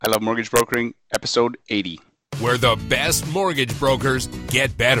I Love Mortgage Brokering, episode 80. Where the best mortgage brokers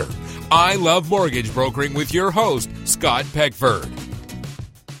get better. I Love Mortgage Brokering with your host, Scott Peckford.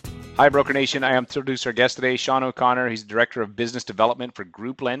 Hi, Broker Nation. I am to introduce our guest today, Sean O'Connor. He's the Director of Business Development for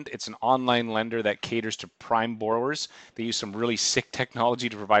GroupLend. It's an online lender that caters to prime borrowers. They use some really sick technology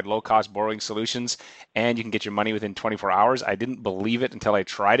to provide low-cost borrowing solutions, and you can get your money within 24 hours. I didn't believe it until I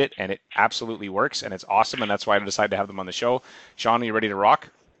tried it, and it absolutely works, and it's awesome, and that's why I decided to have them on the show. Sean, are you ready to rock?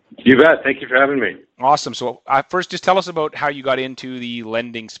 You bet. Thank you for having me. Awesome. So first, just tell us about how you got into the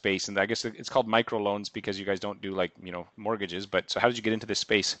lending space. And I guess it's called microloans because you guys don't do mortgages. But so how did you get into this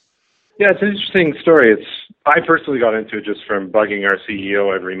space? Yeah, it's an interesting story. I personally got into it just from bugging our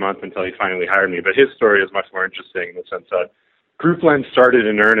CEO every month until he finally hired me. But his story is much more interesting in the sense that GroupLend started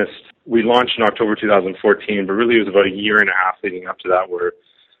in earnest. We launched in October 2014, but really it was about a year and a half leading up to that where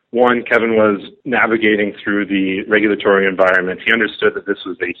one, Kevin was navigating through the regulatory environment. He understood that this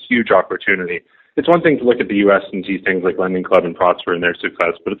was a huge opportunity. It's one thing to look at the U.S. and see things like LendingClub and Prosper and their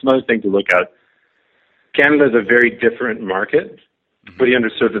success, but it's another thing to look at Canada is a very different market, but he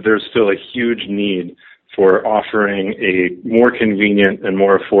understood that there's still a huge need for offering a more convenient and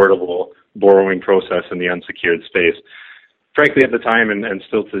more affordable borrowing process in the unsecured space. Frankly, at the time, and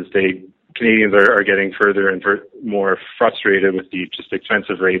still to this day, Canadians are getting further and more frustrated with the just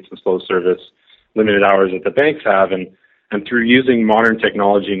expensive rates and slow service, limited hours that the banks have. And through using modern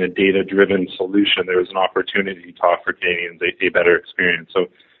technology and a data-driven solution, there was an opportunity to offer Canadians a better experience. So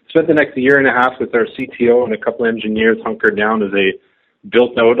spent the next year and a half with our CTO and a couple of engineers hunkered down as they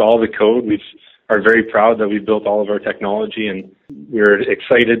built out all the code. We are very proud that we built all of our technology, and we're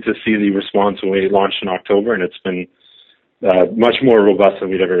excited to see the response when we launched in October, and it's been much more robust than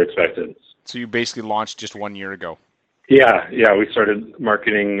we'd ever expected. So you basically launched just 1 year ago. Yeah. We started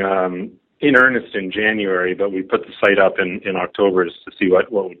marketing in earnest in January, but we put the site up in October just to see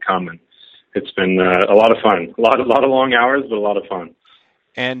what would come, and it's been a lot of fun. A lot of long hours, but a lot of fun.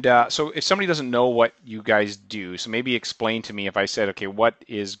 And so if somebody doesn't know what you guys do, so maybe explain to me if I said, okay, what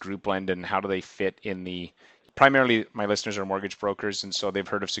is GroupLend and how do they fit in the... Primarily, my listeners are mortgage brokers, and so they've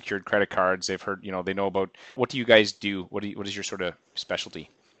heard of secured credit cards. They've heard, they know about, what do you guys do? What is your sort of specialty?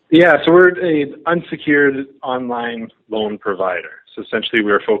 Yeah, so we're an unsecured online loan provider. So essentially,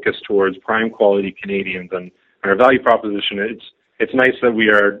 we're focused towards prime quality Canadians, and our value proposition, it's nice that we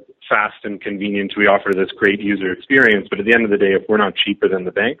are fast and convenient. We offer this great user experience, but at the end of the day, if we're not cheaper than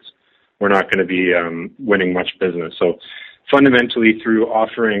the banks, we're not going to be winning much business. So fundamentally, through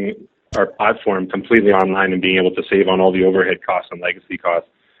offering our platform completely online and being able to save on all the overhead costs and legacy costs,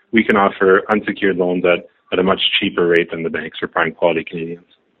 we can offer unsecured loans at a much cheaper rate than the banks for prime quality Canadians.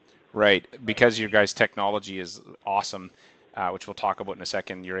 Right. Because your guys' technology is awesome, which we'll talk about in a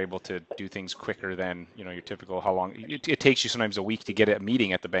second, you're able to do things quicker than, your typical how long. It takes you sometimes a week to get a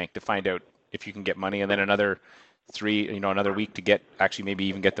meeting at the bank to find out if you can get money, and then another week to maybe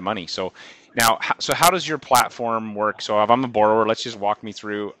even get the money. So now, how does your platform work? So if I'm a borrower, let's just walk me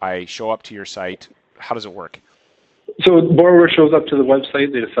through. I show up to your site. How does it work? So the borrower shows up to the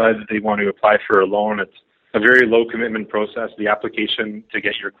website. They decide that they want to apply for a loan. It's a very low commitment process. The application to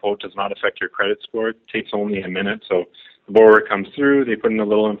get your quote does not affect your credit score. It takes only a minute. So the borrower comes through, they put in a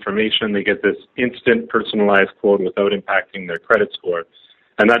little information, they get this instant personalized quote without impacting their credit score.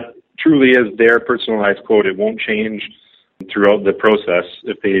 And that truly is their personalized quote. It won't change throughout the process.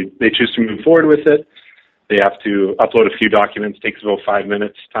 If they choose to move forward with it, they have to upload a few documents. It takes about 5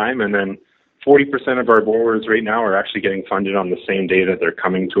 minutes time. And then 40% of our borrowers right now are actually getting funded on the same day that they're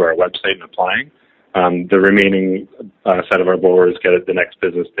coming to our website and applying. The remaining set of our borrowers get it the next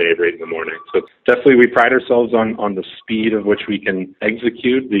business day right in the morning. So definitely we pride ourselves on the speed of which we can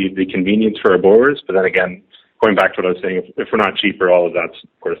execute, the convenience for our borrowers. But then again, going back to what I was saying, if we're not cheaper, all of that's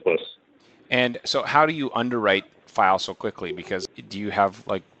worthless. And so how do you underwrite files so quickly? Because do you have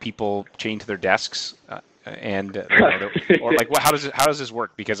people chained to their desks how does this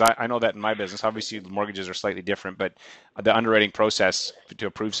work? Because I know that in my business, obviously the mortgages are slightly different, but the underwriting process to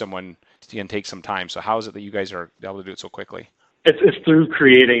approve someone can take some time. So how is it that you guys are able to do it so quickly? It's through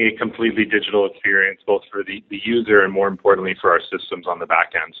creating a completely digital experience, both for the user and more importantly for our systems on the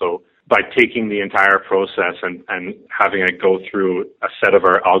back end. So by taking the entire process and having it go through a set of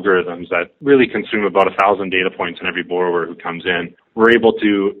our algorithms that really consume about 1,000 data points in every borrower who comes in, we're able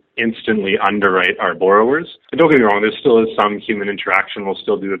to instantly underwrite our borrowers. And don't get me wrong, there still is some human interaction. We'll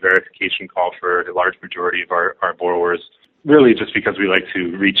still do a verification call for a large majority of our borrowers, really just because we like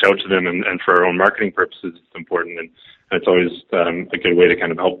to reach out to them and for our own marketing purposes, it's important. And it's always a good way to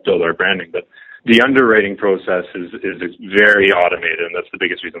kind of help build our branding. But the underwriting process is very automated, and that's the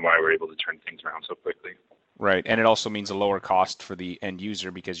biggest reason why we're able to turn things around so quickly. Right, and it also means a lower cost for the end user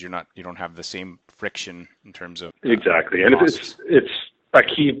because you don't have the same friction in terms of exactly, and costs. it's a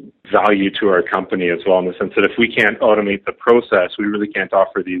key value to our company as well, in the sense that if we can't automate the process, we really can't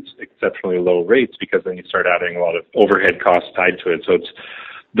offer these exceptionally low rates, because then you start adding a lot of overhead costs tied to it. So it's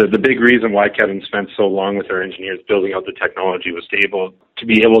the big reason why Kevin spent so long with our engineers building out the technology was to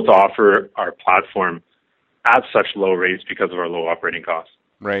be able to offer our platform at such low rates because of our low operating costs.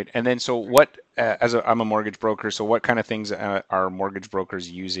 Right. And then, so what, I'm a mortgage broker, so what kind of things are mortgage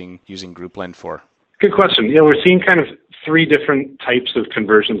brokers using GroupLend for? Good question. Yeah, we're seeing kind of three different types of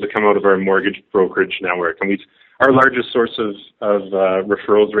conversions that come out of our mortgage brokerage network. And our largest source of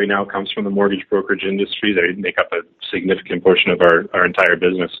referrals right now comes from the mortgage brokerage industry. They make up a significant portion of our entire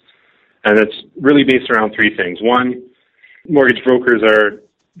business. And it's really based around three things. One, mortgage brokers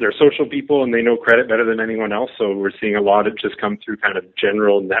they're social people and they know credit better than anyone else. So we're seeing a lot of just come through kind of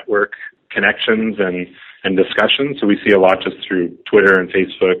general network connections and discussions. So we see a lot just through Twitter and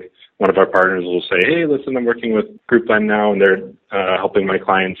Facebook. One of our partners will say, hey, listen, I'm working with GroupLend now, and they're helping my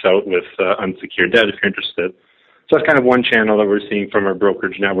clients out with unsecured debt if you're interested. So that's kind of one channel that we're seeing from our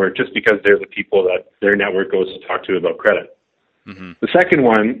brokerage network, just because they're the people that their network goes to talk to about credit. Mm-hmm. The second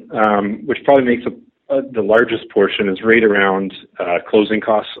one, which probably makes the largest portion, is right around closing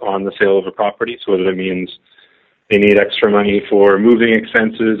costs on the sale of a property. So whether that means they need extra money for moving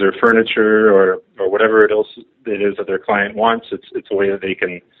expenses or furniture or whatever else it is that their client wants, it's a way that they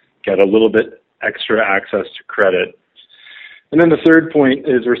can get a little bit extra access to credit. And then the third point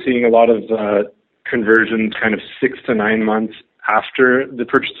is we're seeing a lot of conversions kind of 6 to 9 months after the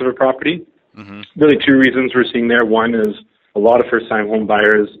purchase of a property. Mm-hmm. Really two reasons we're seeing there. One is a lot of first-time home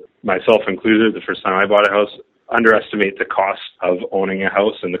buyers, myself included, the first time I bought a house, underestimate the cost of owning a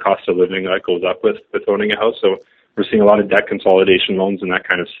house and the cost of living that goes up with owning a house. So we're seeing a lot of debt consolidation loans in that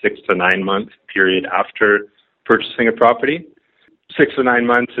kind of 6 to 9 month period after purchasing a property. 6 to 9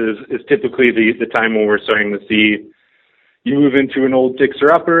 months is typically the time when we're starting to see you move into an old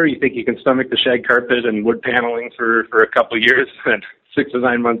fixer-upper, you think you can stomach the shag carpet and wood paneling for a couple of years, and 6 to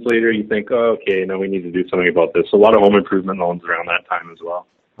 9 months later you think, oh, okay, now we need to do something about this. So a lot of home improvement loans around that time as well.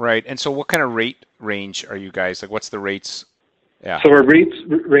 Right. And so what kind of rate range are you guys? Like, what's the rates? Yeah. So our rates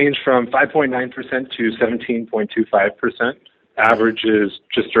range from 5.9% to 17.25%. Average is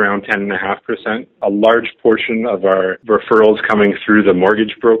just around 10.5%. A large portion of our referrals coming through the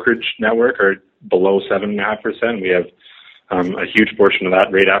mortgage brokerage network are below 7.5%. We have a huge portion of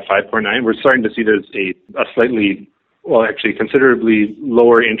that rate at 5.9%. We're starting to see there's a slightly, well, actually considerably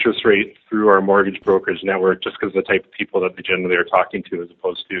lower interest rate through our mortgage brokerage network, just because of the type of people that they generally are talking to, as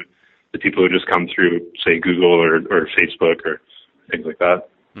opposed to the people who just come through, say, Google or Facebook or things like that.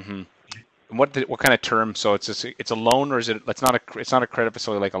 Mm-hmm. And what kind of term? So it's a loan, or is it? It's not a credit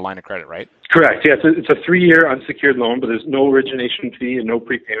facility like a line of credit, right? Correct. Yeah, it's a 3-year unsecured loan, but there's no origination fee and no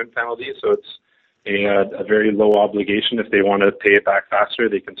prepayment penalty. So it's a very low obligation. If they want to pay it back faster,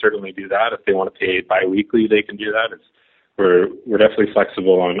 they can certainly do that. If they want to pay it biweekly, they can do that. We're definitely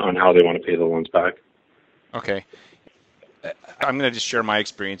flexible on how they want to pay the loans back. Okay. I'm going to just share my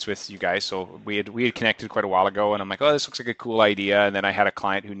experience with you guys. So we had connected quite a while ago, and I'm like, oh, this looks like a cool idea. And then I had a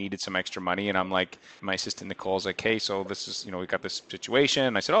client who needed some extra money, and I'm like, my assistant Nicole's like, hey, so this is, we got this situation.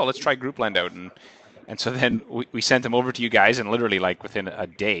 And I said, oh, let's try GroupLend out. And so then we sent them over to you guys, and literally like within a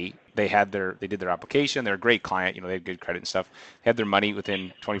day, they did their application. They're a great client, they had good credit and stuff. They had their money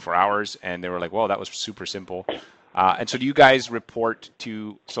within 24 hours, and they were like, well, that was super simple. And so do you guys report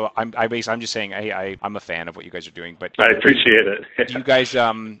to, so I'm just saying, hey, I'm a fan of what you guys are doing, but I appreciate it. Do you guys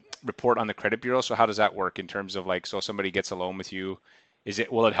report on the credit bureau? So how does that work in terms of like, so somebody gets a loan with you,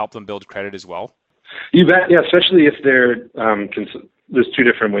 will it help them build credit as well? You bet. Yeah, especially if they're, there's two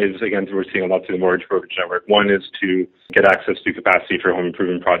different ways. Again, we're seeing a lot through the mortgage brokerage network. One is to get access to capacity for home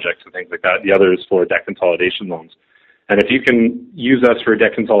improvement projects and things like that. The other is for debt consolidation loans. And if you can use us for a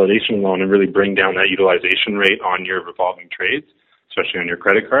debt consolidation loan and really bring down that utilization rate on your revolving trades, especially on your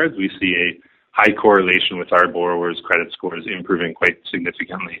credit cards, we see a high correlation with our borrowers' credit scores improving quite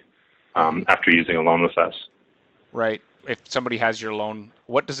significantly after using a loan with us. Right. If somebody has your loan,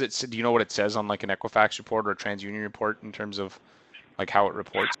 what does it say? Do you know what it says on like an Equifax report or a TransUnion report in terms of like how it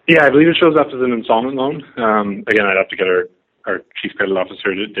reports? Yeah, I believe it shows up as an installment loan. Again, I'd have to get our chief credit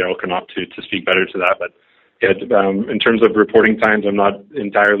officer, Daryl Knopp, to speak better to that, but yeah, in terms of reporting times, I'm not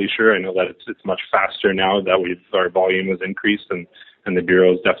entirely sure. I know that it's much faster now that our volume has increased, and the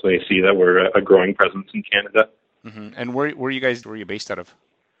bureaus definitely see that we're a growing presence in Canada. Mm-hmm. And where are you based out of?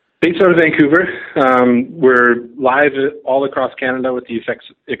 Based out of Vancouver, we're live all across Canada with the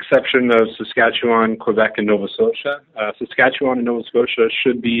exception of Saskatchewan, Quebec, and Nova Scotia. Saskatchewan and Nova Scotia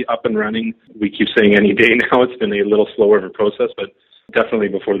should be up and running. We keep saying any day now. It's been a little slower of a process, but definitely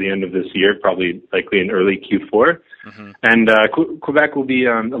before the end of this year, probably likely in early Q4. Mm-hmm. And Quebec will be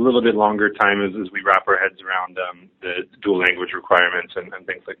a little bit longer time as we wrap our heads around the dual language requirements and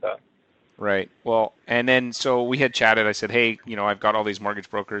things like that. Right. Well, and then so we had chatted. I said, hey, I've got all these mortgage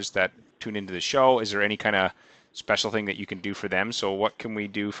brokers that tune into the show. Is there any kind of special thing that you can do for them? So what can we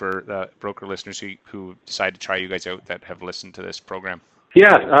do for the broker listeners who decide to try you guys out that have listened to this program?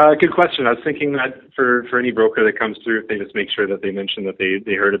 Yeah, good question. I was thinking that for any broker that comes through, if they just make sure that they mention that they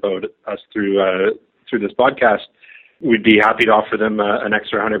heard about us through this podcast, we'd be happy to offer them an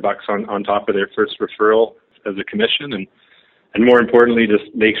extra $100 on top of their first referral as a commission, and more importantly, just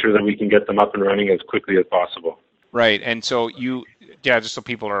make sure that we can get them up and running as quickly as possible. Right, and so just so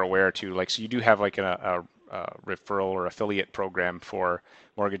people are aware too, so you do have a referral or affiliate program for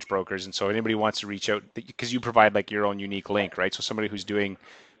mortgage brokers, and so anybody wants to reach out, because you provide your own unique link, right? So somebody who's doing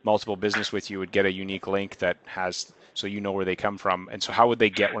multiple business with you would get a unique link that has, so where they come from. And so how would they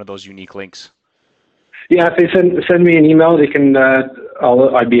get one of those unique links? Yeah, if they send me an email, they can.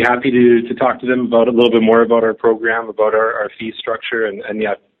 I'd be happy to talk to them about a little bit more about our program, about our fee structure, and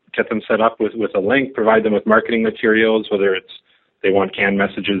get them set up with a link. Provide them with marketing materials, whether it's they want canned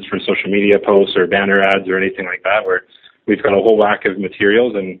messages for social media posts or banner ads or anything like that. Where we've got a whole whack of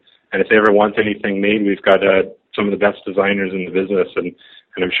materials, and if they ever want anything made, we've got some of the best designers in the business, and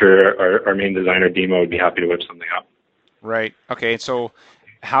I'm sure our main designer Demo would be happy to whip something up. Right. Okay. So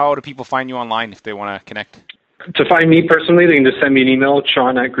how do people find you online if they want to connect? To find me personally, they can just send me an email,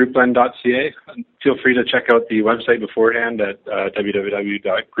 sean@grouplend.ca. Feel free to check out the website beforehand at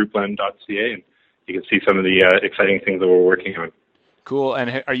www.grouplend.ca, and you can see some of the exciting things that we're working on. Cool.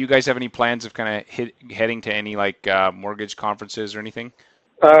 And are you guys have any plans of kind of heading to any mortgage conferences or anything?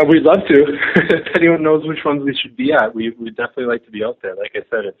 We'd love to. If anyone knows which ones we should be at, we'd definitely like to be out there. Like I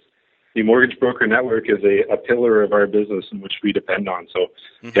said, the Mortgage Broker Network is a pillar of our business in which we depend on. So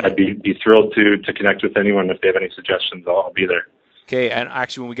yeah, I'd be thrilled to connect with anyone. If they have any suggestions, I'll be there. Okay, and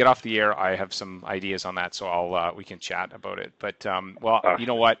actually, when we get off the air, I have some ideas on that, so we can chat about it. But you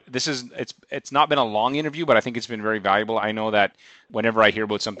know what? It's not been a long interview, but I think it's been very valuable. I know that whenever I hear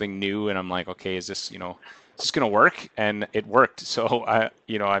about something new, and I'm like, okay, is this going to work? And it worked. So I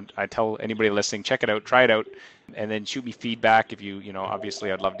tell anybody listening, check it out, try it out, and then shoot me feedback. If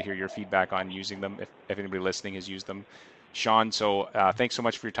obviously, I'd love to hear your feedback on using them. If anybody listening has used them, Sean. So thanks so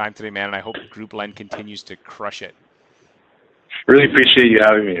much for your time today, man. And I hope Group Lend continues to crush it. Really appreciate you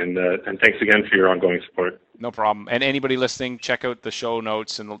having me, and thanks again for your ongoing support. No problem. And anybody listening, check out the show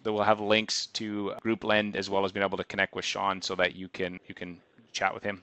notes, and we'll have links to Group Lend as well as being able to connect with Sean so that you can chat with him.